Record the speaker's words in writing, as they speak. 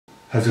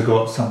Has it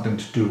got something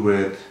to do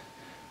with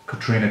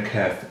Katrina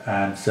Kaif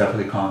and Saif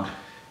Ali Khan?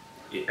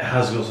 It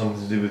has got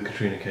something to do with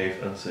Katrina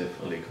Kaif and Saif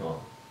Ali Khan.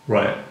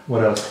 Right.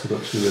 What else has it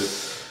got to do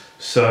with?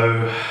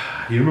 So,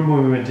 you remember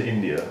when we went to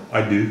India?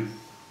 I do.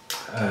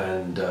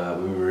 And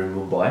we were in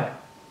Mumbai.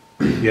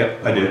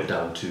 Yep, I We do. went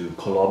down to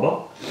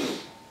Colaba.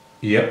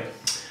 Yep.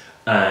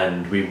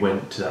 And we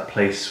went to that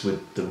place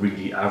with the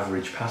really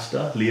average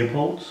pasta,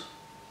 Leopold's.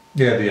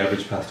 Yeah, the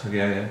average pasta.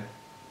 Yeah.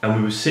 And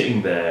we were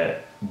sitting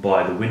there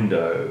by the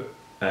window,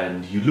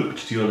 and you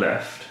looked to your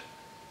left,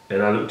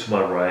 and I looked to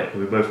my right, and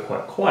we were both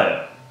quite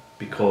quiet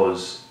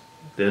because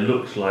there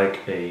looked like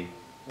a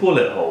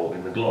bullet hole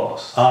in the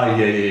glass. Ah,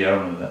 yeah, I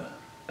remember that.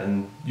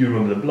 And you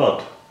remember the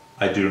blood?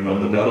 I do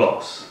remember on the the blood.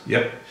 glass.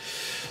 Yep.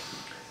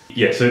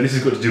 Yeah, so this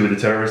has got to do with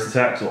the terrorist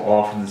attacks,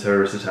 or after the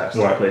terrorist attacks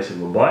took place in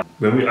Mumbai.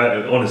 When we,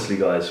 honestly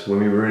guys, when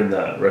we were in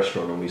that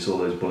restaurant and we saw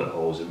those bullet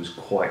holes, it was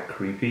quite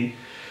creepy.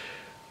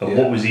 And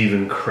what was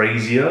even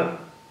crazier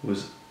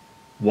was,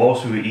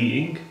 whilst we were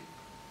eating,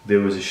 there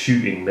was a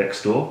shooting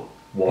next door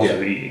whilst we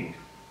were eating.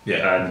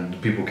 Yeah.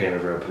 And people came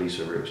over and police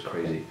over it. It was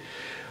crazy.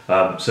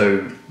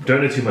 So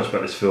don't know too much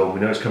about this film. We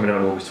know it's coming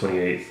out on August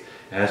 28th. It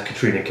has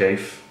Katrina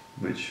Kaif,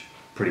 which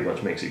pretty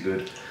much makes it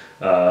good.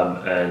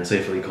 And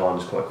Saif Ali Khan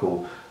is quite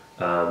cool.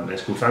 And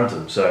it's called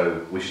Phantom.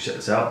 So we should check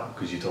this out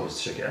because you told us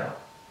to check it out.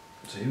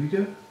 So here we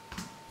go.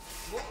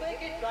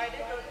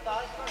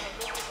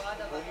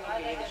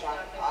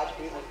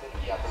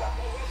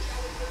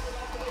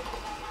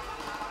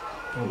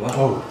 Oh wow.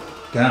 Oh,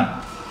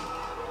 damn.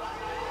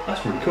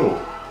 That's really cool.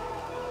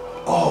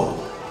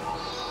 Oh.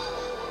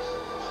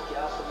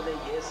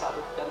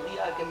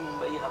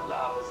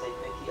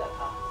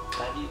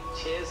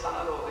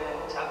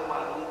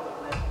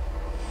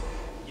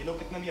 ये लोग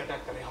कितने भी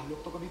attack करें, हम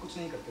लोग तो कभी कुछ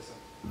नहीं करते सर।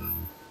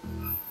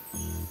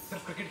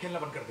 सिर्फ क्रिकेट खेलना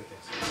बंद कर देते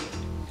हैं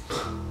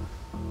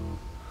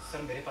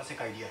सर। मेरे पास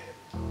एक आइडिया है।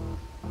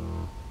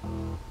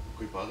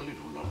 कोई पागल ही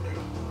ढूंढना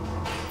पड़ेगा।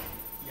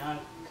 यहाँ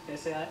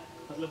कैसे आए?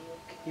 मतलब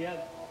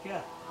क्या?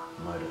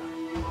 Murder.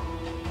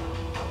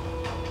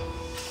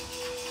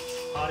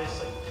 Haris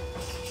Saeed,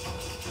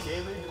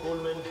 David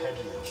Coleman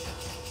Headley,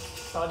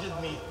 Sajid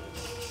Mir,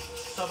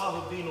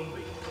 Sabahuddin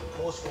उमरी,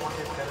 मोस्ट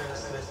वांटेड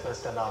टेररिस्ट लिस्ट में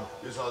इसका नाम।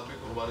 इस आदमी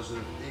को हमारे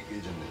सिर्फ एक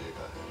एजेंट ने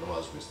देखा है,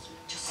 नवाज मिस्त्री,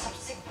 जो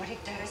सबसे बड़े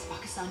टेररिस्ट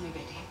पाकिस्तान में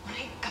बैठे हैं,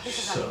 उन्हें कभी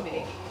सजा नहीं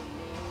मिलेगी।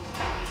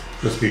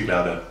 Let's speak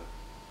louder.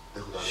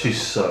 She's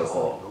so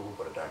hot. लोगों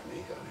पर अटैक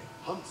नहीं करने,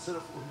 हम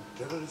सिर्फ उन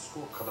टेररिस्ट को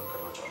खत्म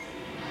करना चाहते हैं।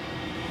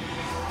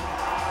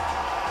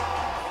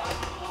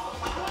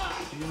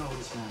 Do you know who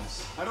this man is?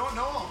 I don't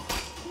know him.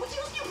 मुझे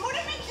उसके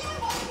मुंडे में क्यों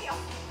मार दिया?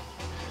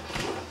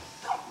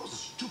 That was a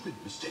stupid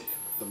mistake.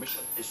 The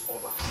mission is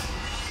over.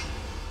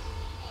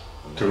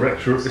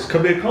 Director is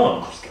Kabir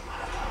Khan.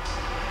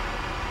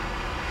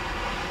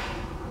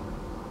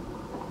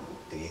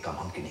 तो ये काम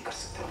हम क्यों नहीं कर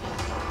सकते?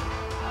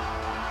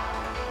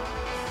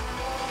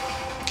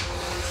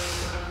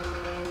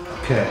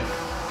 Okay.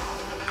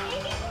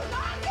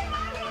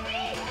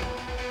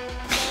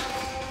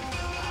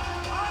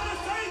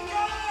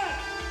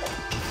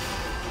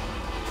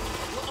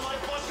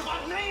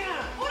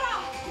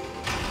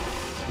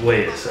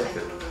 Wait a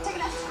second.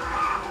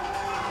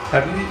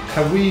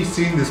 Have we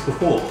seen this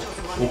before?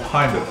 Or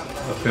kind of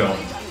a film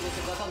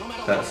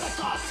that's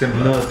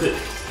similar? No,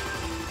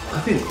 I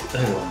think.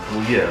 Hang on.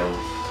 Well,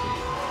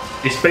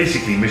 yeah. It's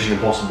basically Mission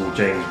Impossible,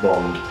 James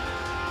Bond,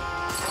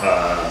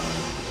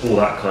 all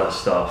that kind of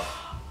stuff,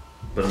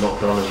 but not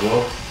done as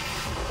well.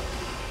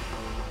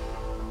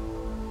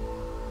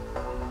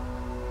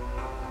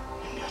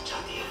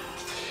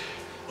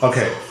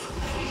 Okay.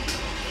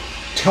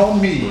 Tell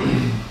me.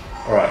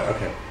 All right.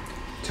 Okay.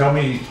 Tell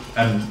me,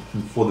 and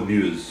for the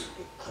viewers,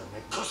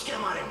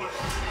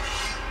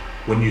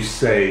 when you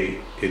say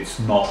it's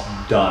not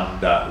done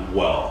that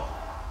well.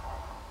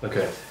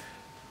 Okay.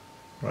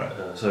 Right.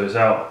 So it's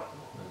out.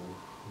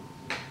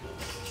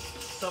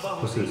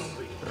 What's this?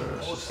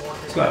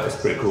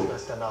 It's pretty cool.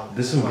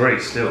 There's some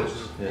great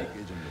stills.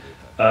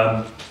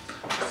 Yeah.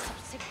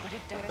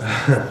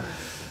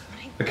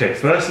 Okay.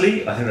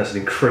 Firstly, I think that's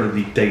an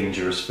incredibly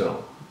dangerous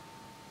film.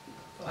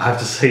 I have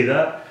to say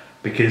that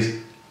because,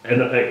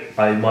 and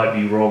I might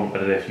be wrong. I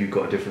don't know if you've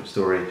got a different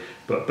story,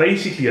 but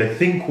basically, I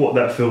think what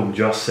that film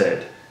just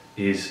said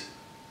is,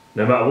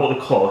 no matter what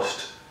the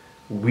cost,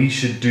 we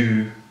should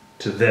do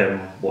to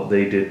them what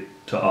they did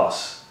to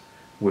us,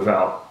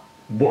 without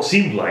what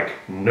seemed like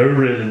no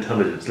real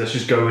intelligence. Let's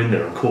just go in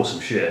there and cause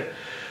some shit.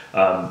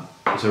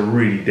 It's a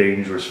really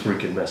dangerous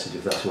freaking message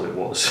if that's what it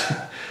was.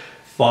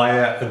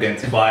 Fire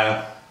against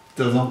fire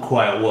doesn't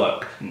quite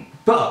work.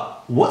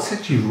 But what's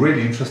actually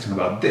really interesting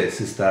about this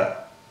is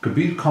that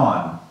Kabir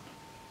Khan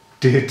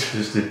did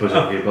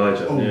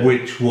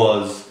which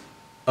was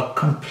a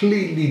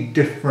completely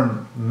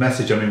different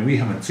message. I mean, we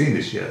haven't seen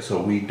this yet,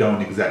 so we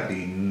don't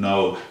exactly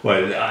know.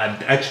 Well,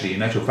 actually,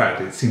 in actual fact,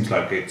 it seems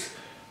like it's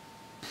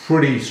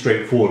pretty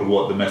straightforward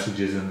what the message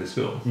is in this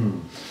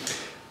film.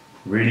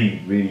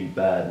 Really, really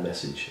bad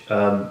message.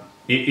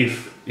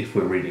 If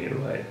we're reading it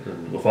right,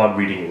 and if I'm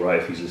reading it right,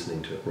 if he's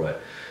listening to it right.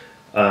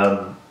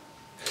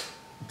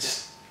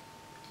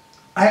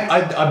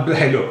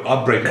 Hey, look,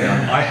 I'll break it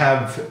down. I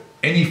have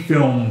any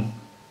film.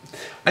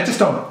 I just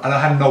don't, and I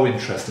have no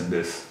interest in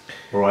this.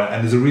 All right,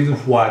 and there's a reason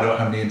why I don't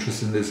have any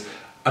interest in this.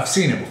 I've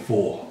seen it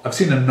before. I've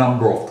seen a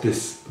number of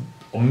this,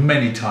 or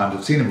many times.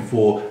 I've seen it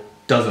before.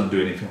 Doesn't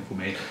do anything for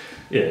me.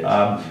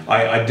 Yeah.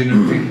 I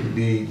didn't think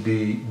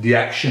the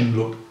action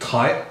looked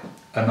tight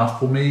enough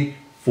for me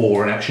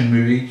for an action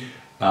movie.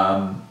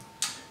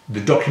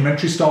 The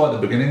documentary style at the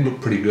beginning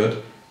looked pretty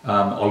good.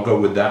 I'll go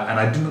with that. And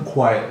I didn't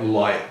quite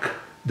like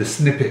the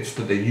snippets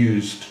that they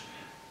used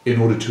in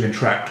order to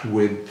interact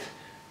with,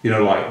 you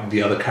know, like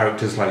the other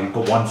characters. Like you've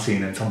got one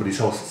scene and somebody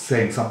else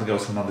saying something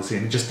else in another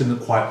scene. It just didn't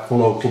quite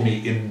follow for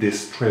me in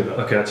this trailer.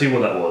 Okay, I'll tell you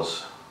what that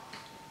was.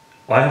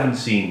 I haven't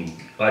seen.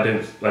 I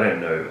don't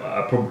know.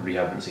 I probably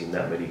haven't seen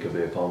that many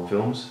Kabir Khan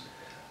films.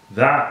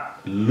 That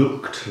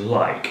looked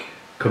like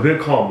Kabir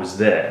Khan was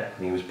there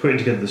and he was putting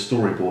together the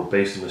storyboard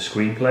based on the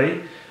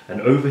screenplay,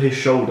 and over his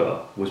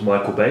shoulder was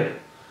Michael Bay.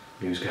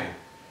 He was going,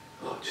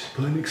 "Oh, just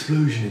put an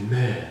explosion in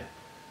there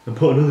and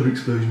put another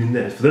explosion in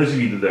there." For those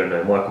of you that don't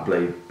know,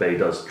 Michael Bay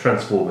does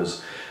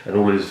Transformers, and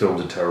all of his films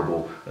are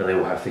terrible and they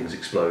all have things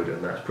explode,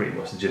 and that's pretty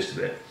much the gist of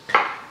it.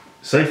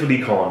 Saif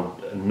Ali Khan,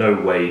 no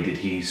way did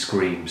he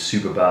scream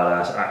super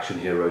badass action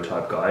hero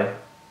type guy,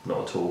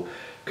 not at all.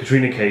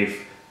 Katrina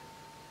Kaif,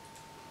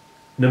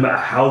 no matter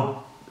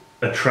how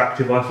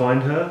attractive I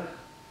find her,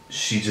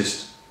 she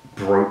just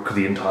broke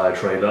the entire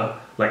trailer.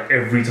 Like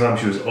every time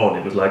she was on,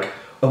 it was like,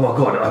 oh my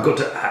god, I've got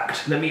to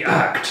act, let me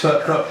act.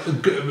 But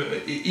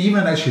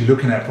even actually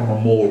looking at it from a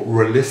more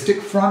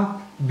realistic front,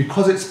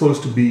 because it's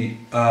supposed to be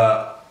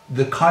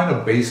the kind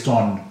of based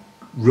on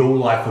real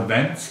life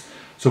events.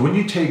 So when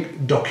you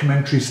take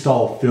documentary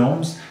style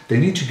films, they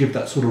need to give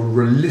that sort of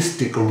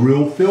realistic,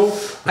 real feel.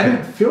 I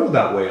didn't feel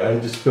that way. I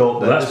just felt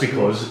that. Well, that's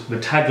because the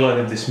tagline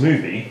of this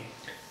movie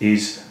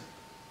is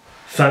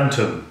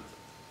Phantom,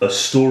 a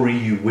story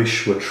you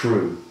wish were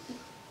true.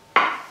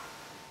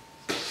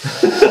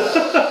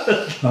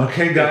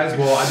 Okay, guys.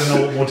 Well, I don't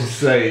know what more to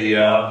say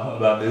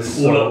about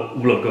this. All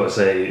I've got to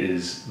say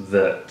is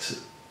that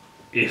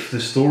if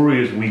the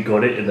story as we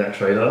got it in that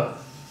trailer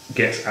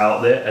gets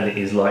out there and it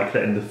is like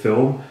that in the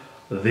film,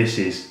 this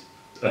is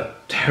a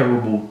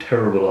terrible,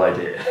 terrible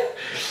idea.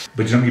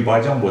 Bajrangi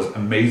Bhaijaan was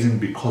amazing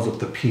because of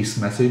the peace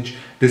message.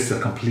 This is a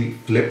complete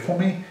flip for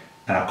me,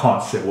 and I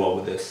can't sit well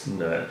with this.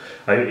 No,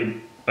 I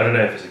don't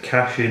know if it's a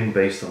cash-in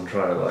based on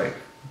trying to, like,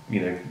 you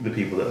know, the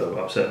people that are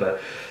upset about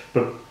it.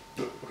 But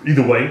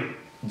either way,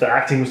 the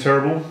acting was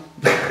terrible.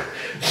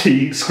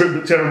 The script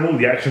looked terrible.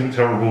 The action looked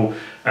terrible.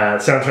 The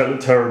soundtrack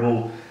looked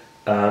terrible.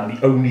 The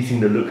only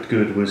thing that looked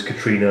good was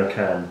Katrina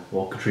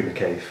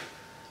Kaif.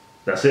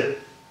 That's it.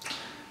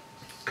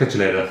 Catch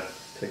you later.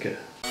 Take care.